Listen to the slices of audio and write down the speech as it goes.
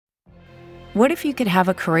What if you could have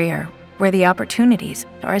a career where the opportunities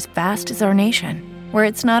are as vast as our nation, where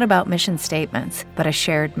it's not about mission statements, but a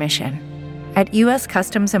shared mission? At U.S.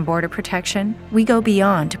 Customs and Border Protection, we go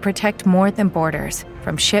beyond to protect more than borders.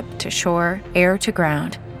 From ship to shore, air to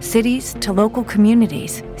ground, cities to local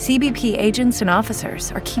communities, CBP agents and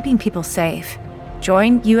officers are keeping people safe.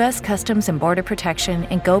 Join U.S. Customs and Border Protection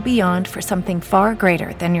and go beyond for something far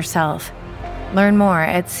greater than yourself. Learn more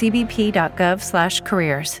at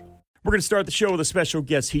cbp.gov/careers. We're going to start the show with a special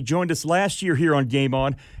guest. He joined us last year here on Game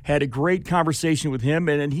On, had a great conversation with him,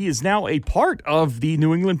 and he is now a part of the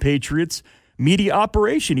New England Patriots media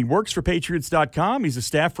operation. He works for Patriots.com. He's a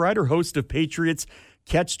staff writer, host of Patriots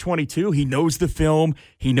Catch 22. He knows the film.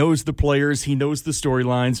 He knows the players. He knows the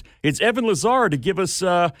storylines. It's Evan Lazar to give us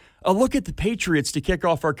a look at the Patriots to kick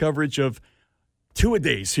off our coverage of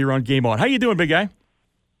two-a-days here on Game On. How you doing, big guy?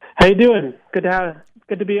 How you doing? Good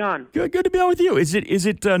to be on. Good to be on with you. Is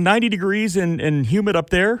it 90 degrees and humid up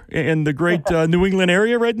there in the great New England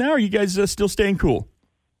area right now? Or are you guys still staying cool?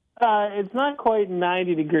 It's not quite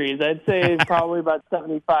 90 degrees. I'd say probably about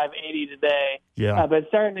 75, 80 today. Yeah. But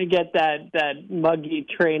starting to get that muggy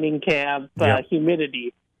training camp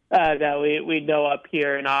humidity that we know up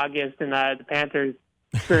here in August, and the Panthers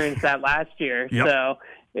experienced that last year. Yep. So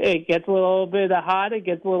it gets a little bit hot. It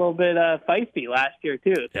gets a little bit feisty last year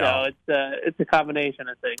too. So it's a combination,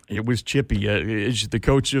 I think. It was chippy. The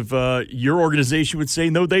coach of your organization would say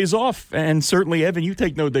no days off, and certainly Evan, you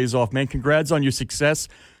take no days off, man. Congrats on your success.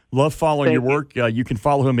 Love following your work. You can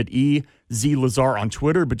follow him at EZLazar on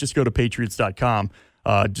Twitter, but just go to Patriots.com.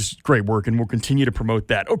 Just great work, and we'll continue to promote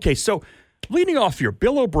that. Okay, so leading off here,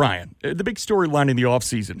 Bill O'Brien, the big storyline in the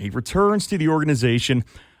offseason. He returns to the organization.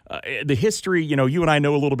 The history, you and I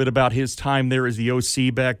know a little bit about his time there as the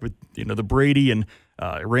OC back with, the Brady and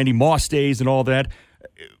Randy Moss days and all that.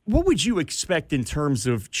 What would you expect in terms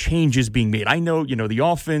of changes being made? I know, the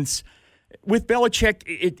offense with Belichick,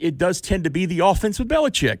 it does tend to be the offense with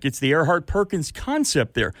Belichick. It's the Earhart-Perkins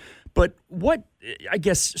concept there. But what, I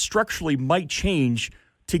guess, structurally might change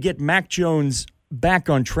to get Mac Jones back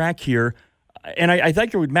on track here? And I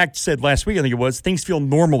think what Mac said last week, I think it was, things feel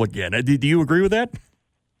normal again. Do you agree with that?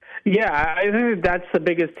 Yeah, I think that's the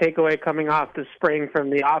biggest takeaway coming off the spring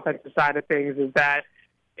from the offensive side of things is that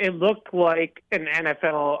it looked like an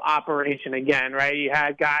NFL operation again, right? You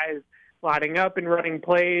had guys lining up and running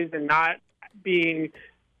plays and not being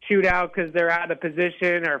chewed out because they're out of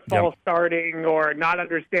position or false starting or not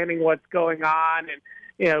understanding what's going on,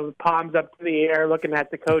 and palms up to the air, looking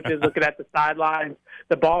at the coaches, looking at the sidelines,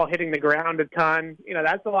 the ball hitting the ground a ton.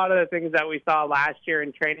 That's a lot of the things that we saw last year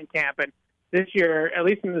in training camp, and this year, at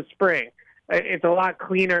least in the spring, it's a lot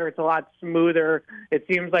cleaner, it's a lot smoother. It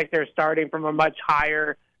seems like they're starting from a much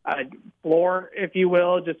higher floor, if you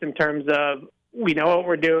will, just in terms of we know what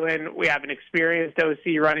we're doing. We have an experienced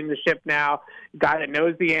OC running the ship now, a guy that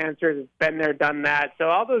knows the answers, has been there, done that. So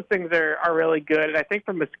all those things are really good. And I think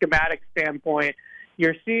from a schematic standpoint,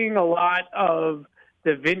 you're seeing a lot of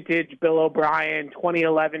the vintage Bill O'Brien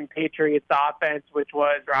 2011 Patriots offense, which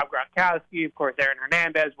was Rob Gronkowski, of course, Aaron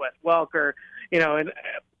Hernandez, Wes Welker, and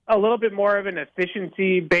a little bit more of an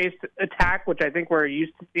efficiency-based attack, which I think we're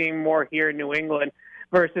used to seeing more here in New England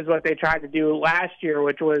versus what they tried to do last year,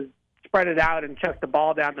 which was spread it out and chuck the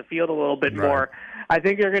ball down the field a little bit more. I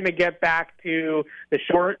think they're going to get back to the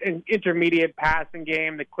short and intermediate passing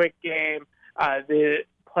game, the quick game, the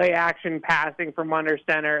play-action passing from under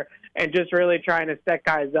center, and just really trying to set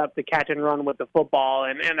guys up to catch and run with the football.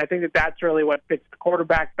 And I think that's really what fits the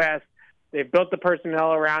quarterback best. They've built the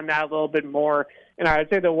personnel around that a little bit more. And I would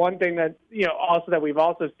say the one thing that, also that we've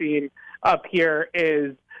also seen up here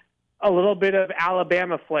is a little bit of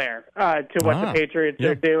Alabama flair to what the Patriots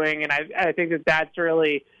are doing. And I think that's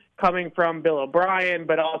really coming from Bill O'Brien,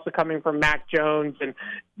 but also coming from Mac Jones and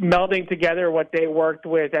melding together what they worked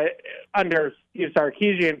with under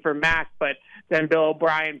Sarkisian for Mac, but then Bill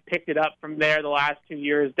O'Brien picked it up from there the last 2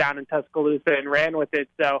 years down in Tuscaloosa and ran with it.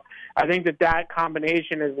 So I think that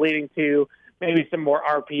combination is leading to maybe some more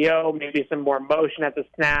RPO, maybe some more motion at the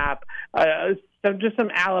snap, just some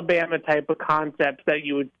Alabama type of concepts that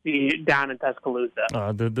you would see down in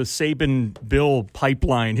Tuscaloosa. The Saban-Bill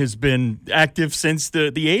pipeline has been active since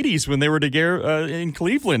the 80s when they were together in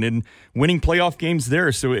Cleveland and winning playoff games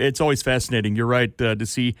there. So it's always fascinating. You're right, to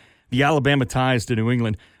see the Alabama ties to New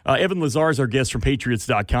England. Evan Lazar is our guest from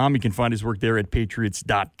Patriots.com. You can find his work there at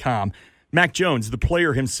Patriots.com. Mac Jones, the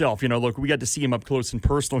player himself, look, we got to see him up close and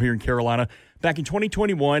personal here in Carolina back in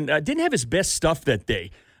 2021. Didn't have his best stuff that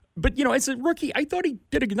day. But, as a rookie, I thought he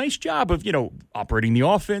did a nice job of, operating the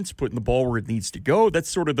offense, putting the ball where it needs to go. That's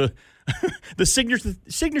sort of the the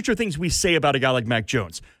signature things we say about a guy like Mac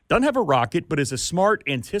Jones. Doesn't have a rocket, but is a smart,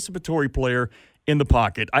 anticipatory player in the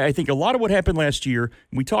pocket. I think a lot of what happened last year,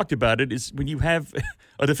 and we talked about it, is when you have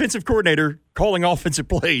a defensive coordinator calling offensive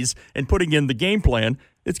plays and putting in the game plan,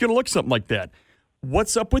 it's going to look something like that.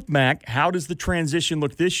 What's up with Mac? How does the transition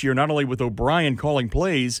look this year, not only with O'Brien calling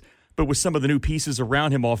plays, but with some of the new pieces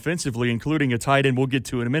around him offensively, including a tight end we'll get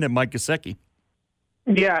to in a minute, Mike Gesicki?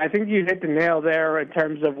 Yeah, I think you hit the nail there in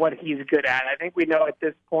terms of what he's good at. I think we know at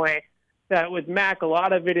this point that with Mac, a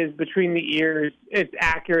lot of it is between the ears. It's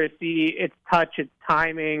accuracy, it's touch, it's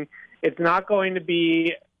timing. It's not going to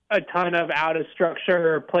be a ton of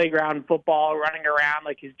out-of-structure playground football running around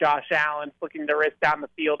like he's Josh Allen, flicking the wrist down the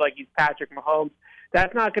field like he's Patrick Mahomes.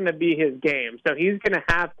 That's not going to be his game. So he's going to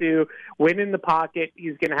have to win in the pocket.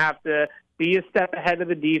 He's going to have to be a step ahead of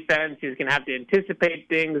the defense. He's going to have to anticipate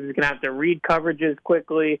things. He's going to have to read coverages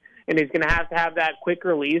quickly. And he's going to have that quick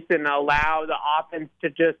release and allow the offense to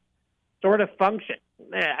just sort of function.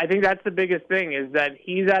 I think that's the biggest thing, is that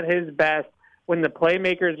he's at his best when the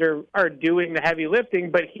playmakers are doing the heavy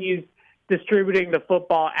lifting, but he's distributing the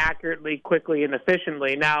football accurately, quickly, and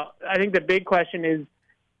efficiently. Now, I think the big question is,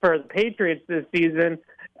 for the Patriots this season,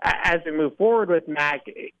 as we move forward with Mac,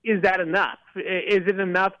 is that enough? Is it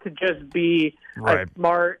enough to just be a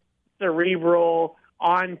smart, cerebral,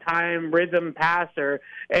 on-time rhythm passer?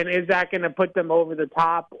 And is that going to put them over the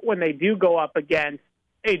top when they do go up against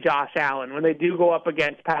a Josh Allen, when they do go up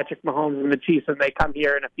against Patrick Mahomes and the Chiefs when they come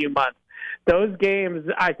here in a few months? Those games,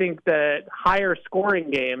 I think the higher scoring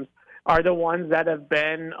games, are the ones that have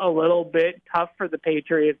been a little bit tough for the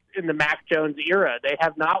Patriots in the Mac Jones era. They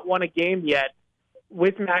have not won a game yet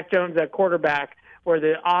with Mac Jones at quarterback where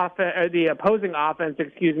the opposing offense,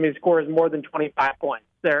 scores more than 25 points.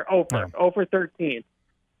 They're 0 for 13.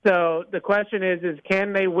 So the question is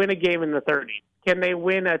can they win a game in the 30s? Can they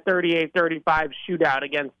win a 38-35 shootout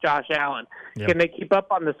against Josh Allen? Yep. Can they keep up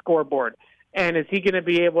on the scoreboard? And is he going to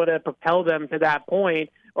be able to propel them to that point,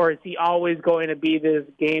 or is he always going to be this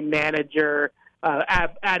game manager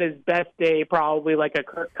at his best day, probably like a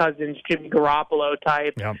Kirk Cousins, Jimmy Garoppolo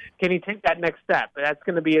type? Yep. Can he take that next step? That's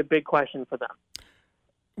going to be a big question for them.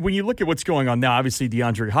 When you look at what's going on now, obviously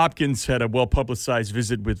DeAndre Hopkins had a well-publicized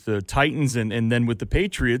visit with the Titans and then with the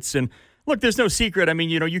Patriots. And look, there's no secret. I mean,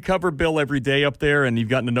 you cover Bill every day up there, and you've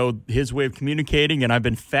gotten to know his way of communicating, and I've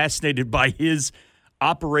been fascinated by his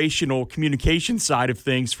operational communication side of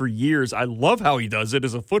things for years. I love how he does it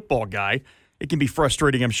as a football guy. It can be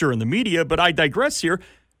frustrating, I'm sure, in the media, but I digress here.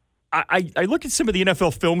 I look at some of the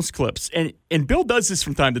NFL films clips, and Bill does this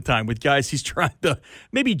from time to time with guys he's trying to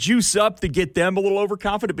maybe juice up to get them a little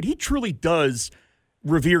overconfident, but he truly does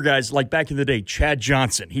revere guys like back in the day, Chad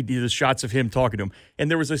Johnson. He did the shots of him talking to him. And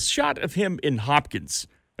there was a shot of him in Hopkins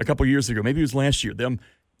a couple years ago, maybe it was last year, them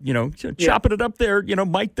chopping it up there,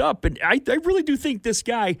 mic'd up. And I really do think this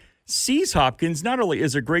guy sees Hopkins not only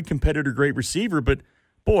as a great competitor, great receiver, but,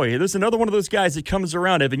 boy, there's another one of those guys that comes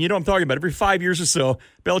around, Evan. You know what I'm talking about. Every 5 years or so,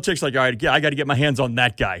 Belichick's like, all right, I got to get my hands on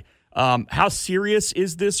that guy. How serious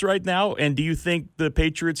is this right now? And do you think the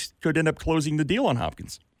Patriots could end up closing the deal on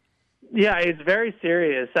Hopkins? Yeah, it's very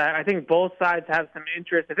serious. I think both sides have some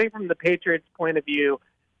interest. I think from the Patriots' point of view,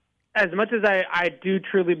 as much as I do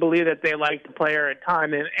truly believe that they like the player a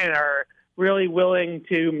ton and are really willing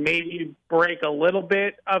to maybe break a little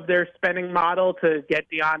bit of their spending model to get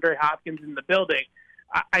DeAndre Hopkins in the building,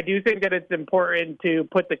 I do think that it's important to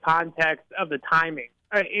put the context of the timing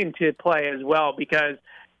into play as well, because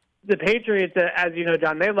the Patriots, as you know,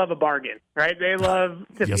 John, they love a bargain, right? They love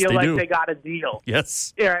to feel like they got a deal.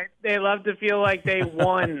 Yes. Yeah, right? They love to feel like they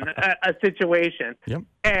won a situation. Yep.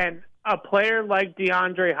 And a player like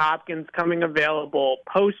DeAndre Hopkins coming available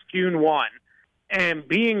post-June 1 and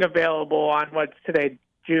being available on what's today,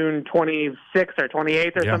 June 26th or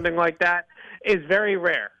 28th or something like that, is very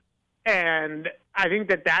rare. And I think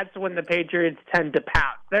that's when the Patriots tend to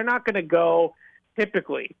pout. They're not going to go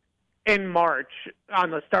typically in March on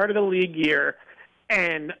the start of the league year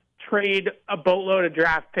and trade a boatload of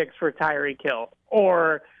draft picks for Tyreek Hill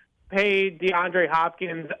or pay DeAndre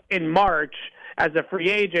Hopkins in March as a free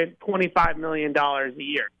agent $25 million a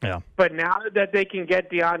year. Yeah. But now that they can get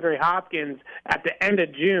DeAndre Hopkins at the end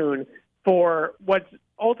of June for what's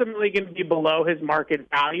ultimately going to be below his market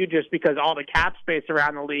value just because all the cap space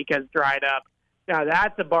around the league has dried up, now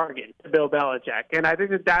that's a bargain to Bill Belichick. And I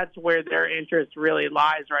think that's where their interest really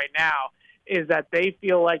lies right now, is that they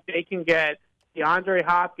feel like they can get DeAndre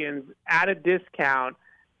Hopkins at a discount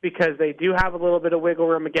because they do have a little bit of wiggle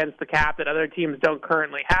room against the cap that other teams don't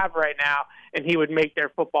currently have right now, and he would make their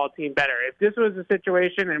football team better. If this was a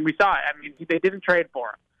situation, and we saw it, I mean, they didn't trade for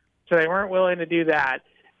him, so they weren't willing to do that.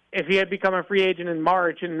 If he had become a free agent in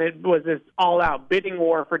March and it was this all-out bidding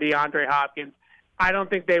war for DeAndre Hopkins, I don't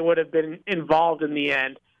think they would have been involved in the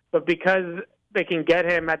end. But because they can get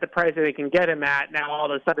him at the price that they can get him at, now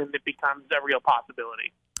all of a sudden it becomes a real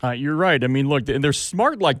possibility. You're right. I mean, look, and they're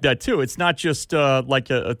smart like that, too. It's not just like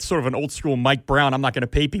a sort of an old-school Mike Brown, I'm not going to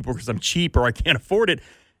pay people because I'm cheap or I can't afford it.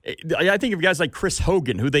 I think of guys like Chris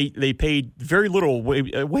Hogan, who they paid very little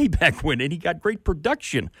way back when, and he got great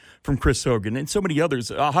production from Chris Hogan and so many others.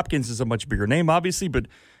 Hopkins is a much bigger name, obviously, but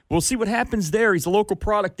we'll see what happens there. He's a local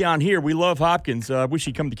product down here. We love Hopkins. Wish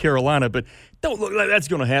he'd come to Carolina, but don't look like that's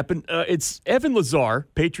going to happen. It's Evan Lazar,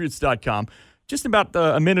 Patriots.com. Just about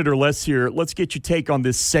a minute or less here. Let's get your take on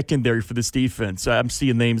this secondary for this defense. I'm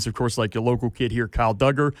seeing names, of course, like a local kid here, Kyle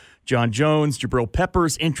Duggar, John Jones, Jabril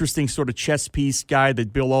Peppers, interesting sort of chess piece guy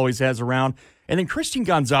that Bill always has around. And then Christian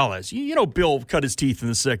Gonzalez. You know Bill cut his teeth in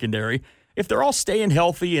the secondary. If they're all staying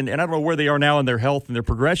healthy, and I don't know where they are now in their health and their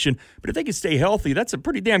progression, but if they can stay healthy, that's a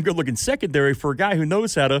pretty damn good-looking secondary for a guy who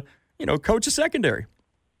knows how to, coach a secondary.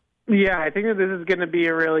 Yeah, I think that this is going to be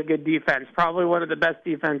a really good defense. Probably one of the best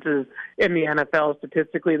defenses in the NFL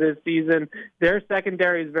statistically this season. Their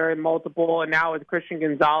secondary is very multiple, and now with Christian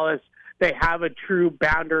Gonzalez, they have a true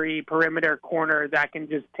boundary perimeter corner that can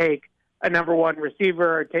just take a number one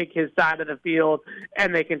receiver or take his side of the field,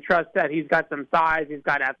 and they can trust that he's got some size, he's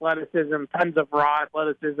got athleticism, tons of raw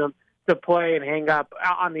athleticism to play and hang up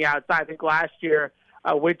on the outside. I think last year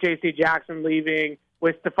with J.C. Jackson leaving,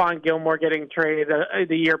 with Stephon Gilmore getting traded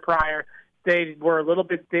the year prior, they were a little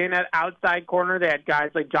bit thin at outside corner. They had guys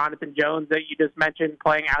like Jonathan Jones that you just mentioned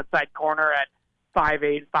playing outside corner at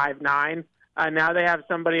 5'8", 5'9". Now they have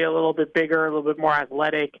somebody a little bit bigger, a little bit more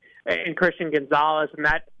athletic in Christian Gonzalez, and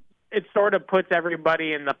that it sort of puts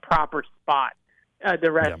everybody in the proper spot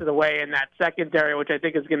the rest of the way in that secondary, which I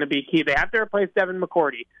think is going to be key. They have to replace Devin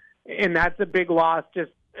McCourty, and that's a big loss, just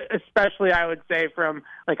especially I would say from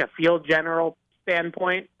like a field general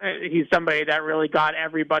standpoint. He's somebody that really got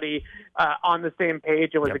everybody on the same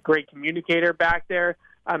page and was a great communicator back there.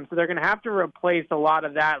 So they're going to have to replace a lot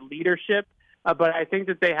of that leadership. But I think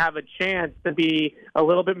that they have a chance to be a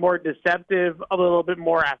little bit more deceptive, a little bit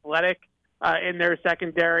more athletic in their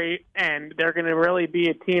secondary, and they're going to really be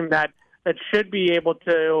a team that should be able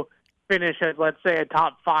to finish as, let's say, a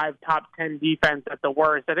top 5, top 10 defense at the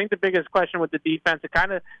worst. I think the biggest question with the defense, it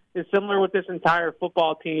kind of is similar with this entire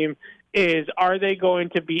football team, is are they going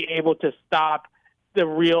to be able to stop the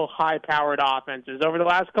real high-powered offenses? Over the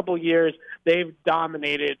last couple of years, they've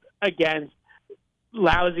dominated against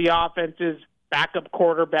lousy offenses, backup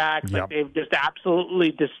quarterbacks. Like they've just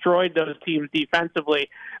absolutely destroyed those teams defensively.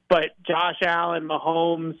 But Josh Allen,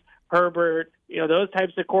 Mahomes, Herbert, those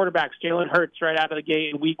types of quarterbacks, Jalen Hurts right out of the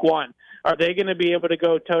gate in week 1, are they going to be able to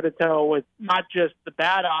go toe-to-toe with not just the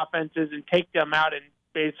bad offenses and take them out and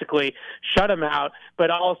basically shut them out,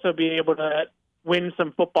 but also be able to win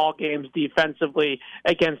some football games defensively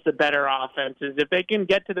against the better offenses? If they can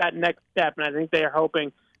get to that next step, and I think they are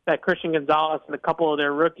hoping that Christian Gonzalez and a couple of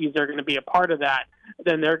their rookies are going to be a part of that,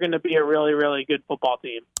 then they're going to be a really, really good football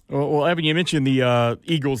team. Well, Evan, you mentioned the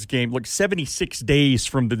Eagles game. Look, 76 days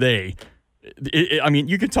from today. I mean,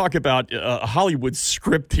 you could talk about a Hollywood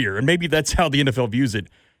script here, and maybe that's how the NFL views it.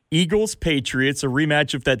 Eagles, Patriots, a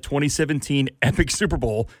rematch of that 2017 epic Super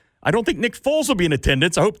Bowl. I don't think Nick Foles will be in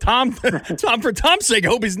attendance. I hope for Tom's sake, I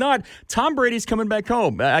hope he's not. Tom Brady's coming back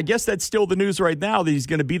home. I guess that's still the news right now, that he's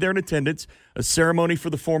going to be there in attendance, a ceremony for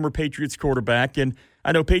the former Patriots quarterback. And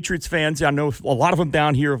I know Patriots fans, I know a lot of them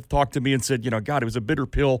down here have talked to me and said, God, it was a bitter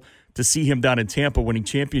pill to see him down in Tampa winning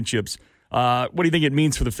championships. What do you think it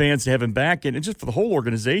means for the fans to have him back and just for the whole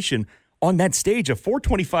organization on that stage, a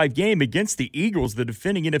 425 game against the Eagles, the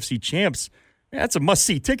defending NFC champs? That's a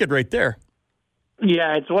must-see ticket right there.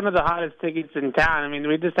 Yeah, it's one of the hottest tickets in town. I mean,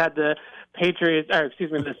 we just had the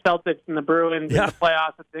the Celtics and the Bruins in the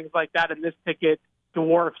playoffs and things like that, and this ticket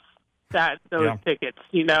dwarfs those tickets,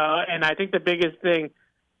 And I think the biggest thing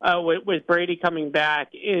with Brady coming back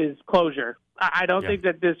is closure. I don't think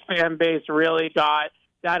that this fan base really got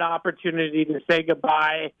that opportunity to say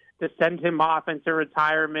goodbye, to send him off into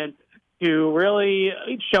retirement, to really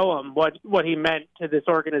show him what he meant to this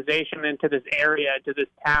organization and to this area, to this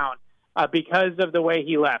town. Because of the way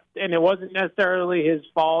he left. And it wasn't necessarily his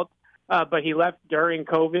fault, but he left during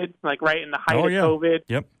COVID, like right in the height of COVID.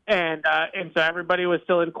 Yep. And so everybody was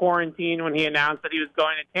still in quarantine when he announced that he was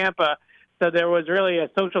going to Tampa. So there was really a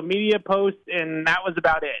social media post, and that was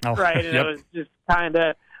about it, right? And it was just kind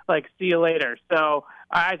of like, see you later. So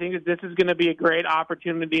I think that this is going to be a great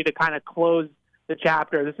opportunity to kind of close the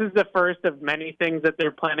chapter. This is the first of many things that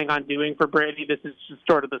they're planning on doing for Brady. This is just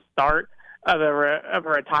sort of the start of a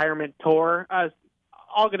retirement tour.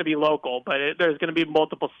 All going to be local, but there's going to be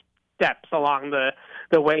multiple steps along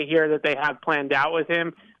the way here that they have planned out with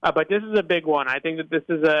him. But this is a big one. I think that this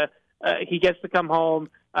is he gets to come home,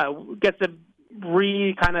 gets to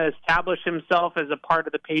kind of establish himself as a part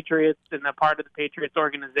of the Patriots and a part of the Patriots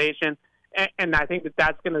organization. And I think that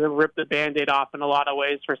that's going to rip the Band-Aid off in a lot of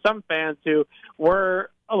ways for some fans who were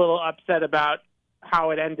a little upset about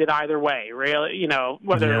how it ended either way, really,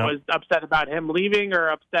 whether it was upset about him leaving or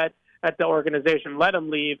upset that the organization let him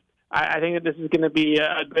leave. I think that this is going to be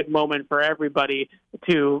a good moment for everybody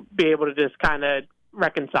to be able to just kind of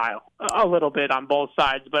reconcile a little bit on both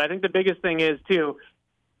sides. But I think the biggest thing is, too,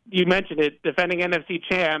 you mentioned it, defending NFC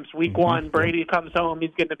champs, week one, Brady comes home,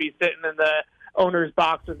 he's going to be sitting in the owner's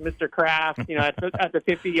box with Mr. Kraft, at the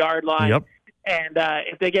 50-yard line. Yep. And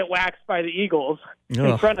if they get waxed by the Eagles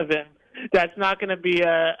in front of him, that's not going to be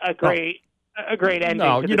a great ending.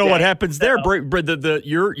 No, you know what happens there,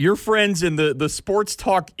 your friends in the sports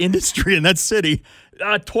talk industry in that city.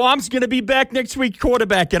 Twom's going to be back next week,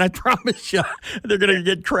 quarterback, and I promise you, they're going to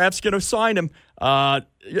get Kraft's going to sign him.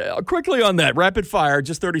 Quickly on that, rapid fire,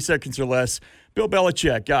 just 30 seconds or less. Bill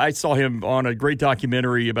Belichick, I saw him on a great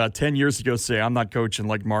documentary about 10 years ago say, I'm not coaching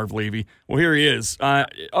like Marv Levy. Well, here he is.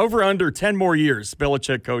 Over under 10 more years,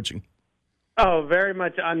 Belichick coaching. Oh, very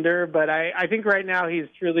much under, but I think right now he's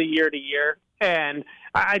truly year to year. And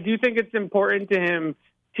I do think it's important to him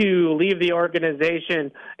to leave the organization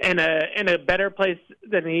in a better place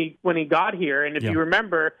than when he got here. And if you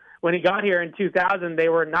remember, when he got here in 2000, they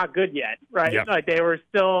were not good yet, right? Yep. Like they were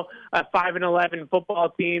still a 5-11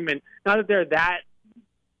 football team, and not that they're that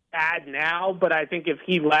bad now, but I think if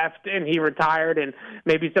he left and he retired and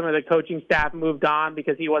maybe some of the coaching staff moved on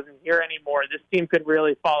because he wasn't here anymore, this team could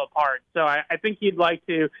really fall apart. So I think he'd like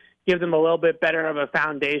to give them a little bit better of a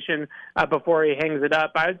foundation before he hangs it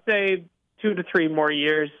up. I would say 2 to 3 more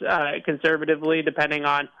years conservatively, depending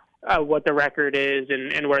on what the record is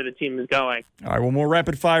and where the team is going. All right, well, more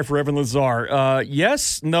rapid fire for Evan Lazar.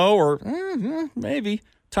 Yes, no, or maybe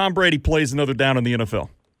Tom Brady plays another down in the NFL.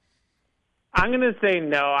 I'm going to say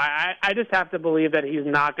no. I just have to believe that he's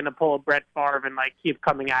not going to pull a Brett Favre and keep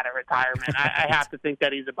coming out of retirement. I have to think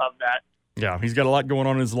that he's above that. Yeah, he's got a lot going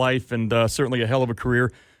on in his life and certainly a hell of a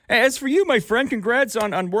career. As for you, my friend, congrats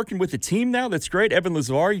on working with the team now. That's great. Evan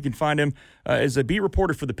Lazar, you can find him as a beat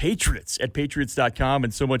reporter for the Patriots at Patriots.com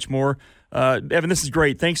and so much more. Evan, this is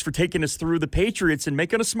great. Thanks for taking us through the Patriots and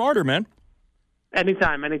making us smarter, man.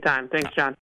 Anytime. Thanks, John.